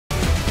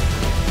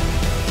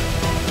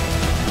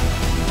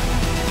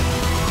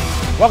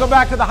Welcome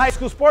back to the High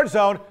School Sports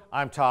Zone.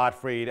 I'm Todd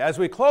Freed. As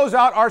we close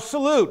out our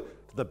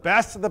salute to the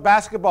best of the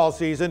basketball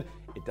season,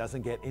 it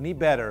doesn't get any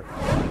better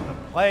than the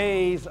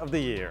plays of the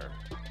year.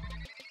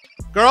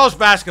 Girls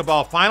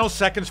basketball, final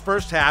seconds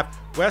first half.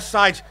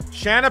 Westside's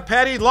Shanna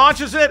Petty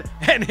launches it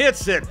and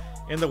hits it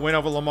in the win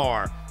over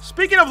Lamar.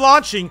 Speaking of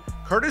launching,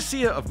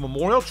 courtesy of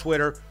Memorial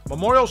Twitter,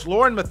 Memorial's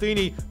Lauren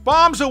Matheny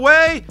bombs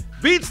away,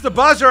 beats the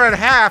buzzer at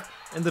half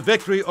in the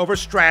victory over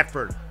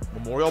Stratford.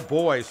 Memorial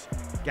boys,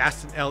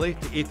 Gaston Ellie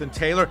to Ethan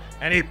Taylor,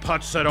 and he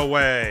puts it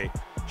away.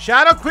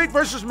 Shadow Creek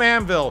versus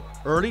Manville,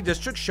 early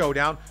district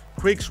showdown.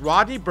 Creek's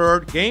Rodney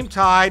Bird, game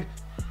tied.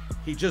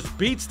 He just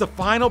beats the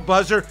final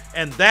buzzer,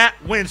 and that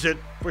wins it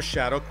for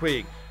Shadow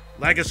Creek.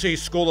 Legacy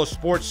School of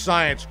Sports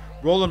Science,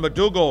 Roland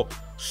McDougall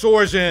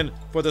soars in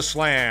for the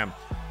slam.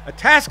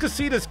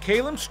 Atascocita's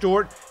Caleb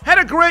Stewart had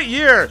a great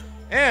year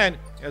and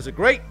has a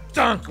great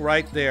dunk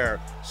right there.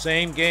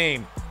 Same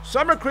game.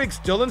 Summer Creek's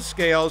Dylan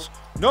Scales,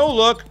 no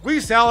look,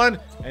 Reese Allen,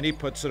 and he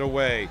puts it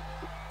away.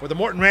 For the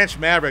Morton Ranch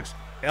Mavericks,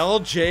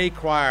 L.J.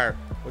 Cryer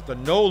with the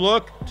no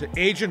look to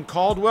Agent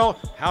Caldwell.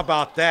 How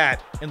about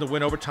that in the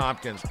win over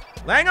Tompkins?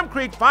 Langham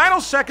Creek,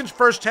 final seconds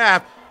first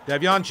half.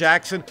 Devion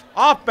Jackson,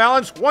 off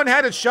balance,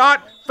 one-handed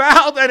shot,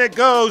 fouled, and it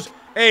goes.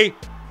 A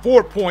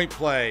 4-point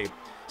play.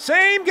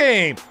 Same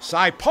game,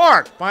 Cy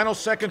Park, final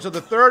seconds of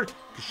the third.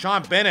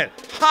 Keshawn Bennett,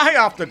 high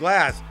off the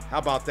glass. How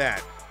about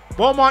that?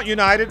 Beaumont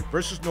United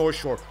versus North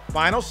Shore,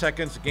 final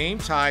seconds, game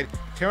tied.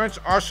 Terrence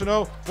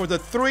Arsenault for the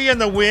three in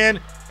the win,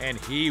 and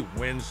he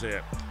wins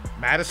it.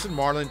 Madison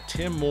Marlin,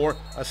 Tim Moore,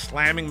 a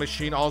slamming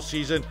machine all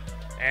season.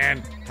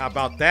 And how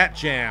about that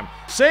jam?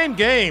 Same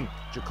game,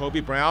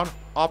 Jacoby Brown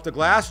off the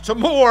glass to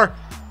Moore,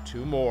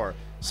 two more.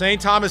 St.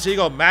 Thomas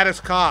Eagle, Maddox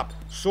Kopp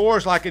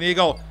soars like an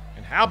eagle.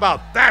 And how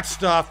about that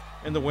stuff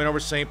in the win over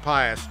St.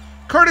 Pius?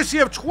 Courtesy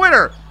of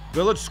Twitter,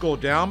 Village School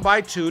down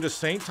by 2 to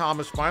St.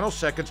 Thomas, final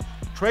seconds.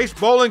 Trace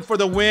Bowling for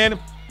the win,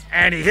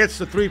 and he hits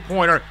the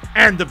three-pointer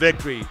and the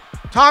victory.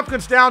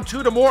 Tompkins down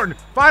 2 to Morton,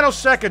 final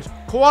seconds.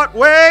 Kuat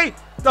Way,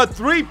 the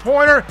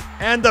three-pointer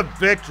and the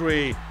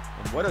victory.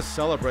 And what a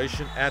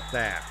celebration at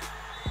that.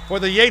 For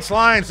the Yates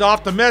Lions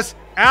off the miss,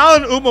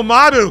 Alan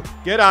Umamadu,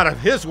 get out of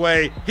his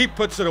way, he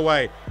puts it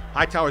away.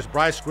 Hightower's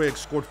Bryce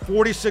Griggs scored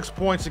 46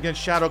 points against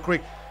Shadow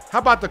Creek. How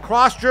about the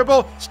cross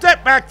dribble,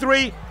 step back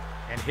three,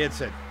 and hits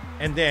it.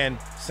 And then,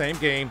 same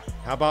game,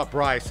 how about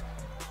Bryce?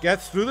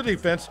 Gets through the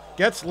defense,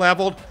 gets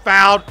leveled,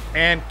 fouled,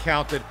 and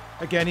counted.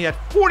 Again, he had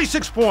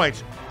 46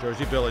 points.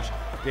 Jersey Village,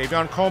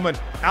 Davion Coleman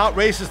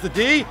outraces the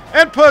D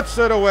and puts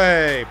it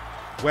away.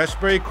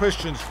 Westbury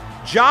Christians,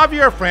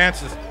 Javier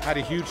Francis had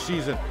a huge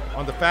season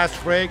on the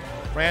fast break.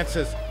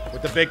 Francis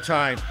with the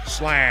big-time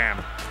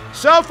slam.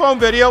 Cell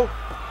phone video,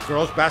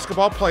 girls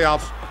basketball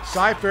playoffs.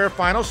 Cy-Fair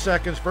final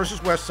seconds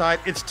versus Westside.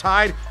 It's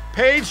tied.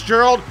 Paige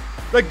Gerald,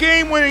 the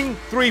game-winning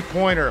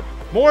three-pointer.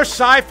 More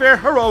Cy-Fair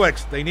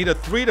heroics. They need a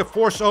 3 to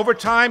force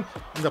overtime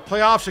in the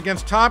playoffs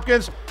against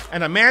Tompkins,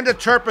 and Amanda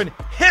Turpin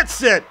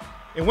hits it.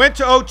 It went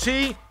to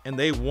OT, and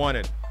they won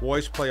it.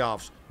 Boys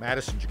playoffs.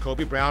 Madison,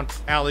 Jacoby Brown,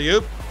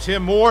 alley-oop.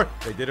 Tim Moore,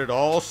 they did it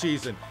all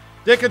season.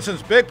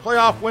 Dickinson's big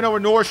playoff win over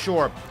North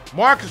Shore.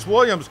 Marcus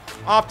Williams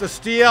off the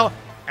steal,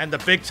 and the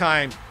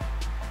big-time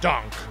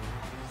dunk.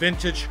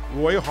 Vintage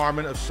Roy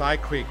Harmon of Cy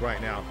Creek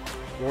right now.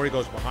 Rory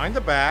goes behind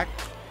the back,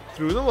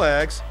 through the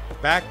legs,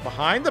 back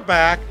behind the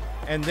back,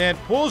 and then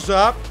pulls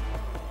up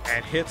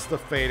and hits the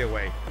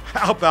fadeaway.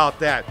 How about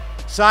that?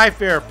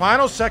 Cy-Fair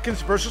final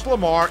seconds versus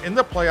Lamar in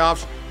the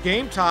playoffs.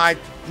 Game tied.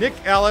 Nick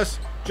Ellis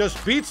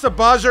just beats the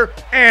buzzer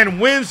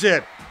and wins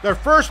it. Their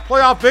first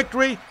playoff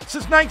victory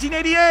since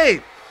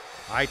 1988.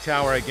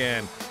 Hightower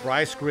again.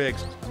 Bryce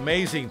Griggs,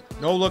 amazing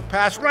no-look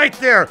pass right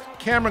there.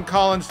 Cameron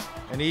Collins,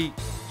 and he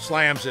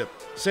slams it.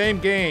 Same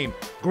game.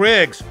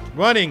 Griggs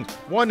running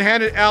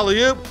one-handed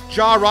alley-oop.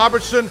 Ja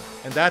Robertson,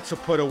 and that's a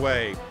put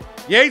away.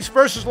 Yates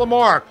versus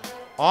Lamar.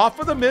 Off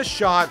of the missed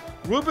shot,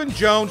 Reuben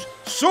Jones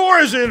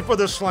soars in for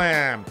the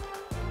slam.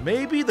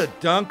 Maybe the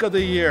dunk of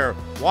the year.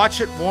 Watch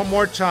it one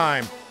more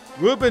time.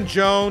 Reuben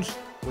Jones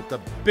with the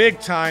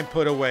big-time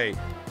put away.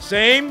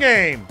 Same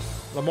game.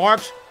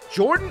 Lamarck's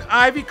Jordan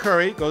Ivy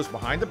Curry goes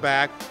behind the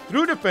back,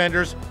 through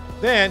defenders,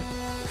 then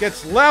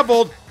gets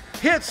leveled,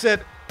 hits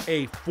it.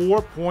 A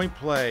 4-point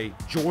play.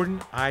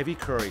 Jordan Ivy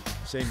Curry.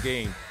 Same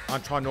game.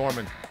 Antoine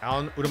Norman,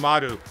 Alan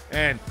Udamadu,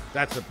 and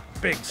that's a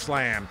big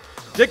slam.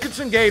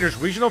 Dickinson Gators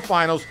regional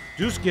finals.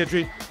 Deuce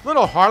Guidry,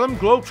 little Harlem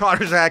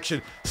Globetrotters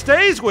action.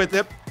 Stays with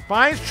it,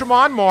 finds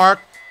Tremont Mark,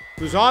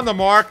 who's on the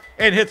mark,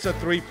 and hits a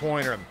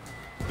three-pointer.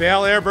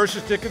 Bel Air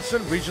versus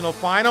Dickinson regional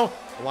final.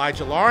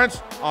 Elijah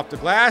Lawrence off the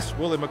glass.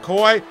 Willie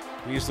McCoy,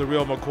 he's the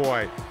real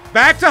McCoy.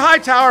 Back to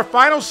Hightower,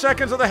 final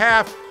seconds of the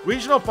half.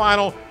 Regional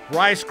final,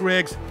 Bryce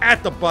Griggs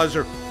at the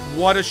buzzer.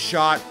 What a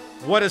shot.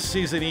 What a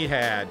season he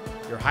had.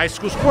 Your High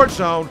School Sports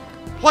Zone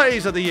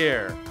Plays of the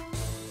Year.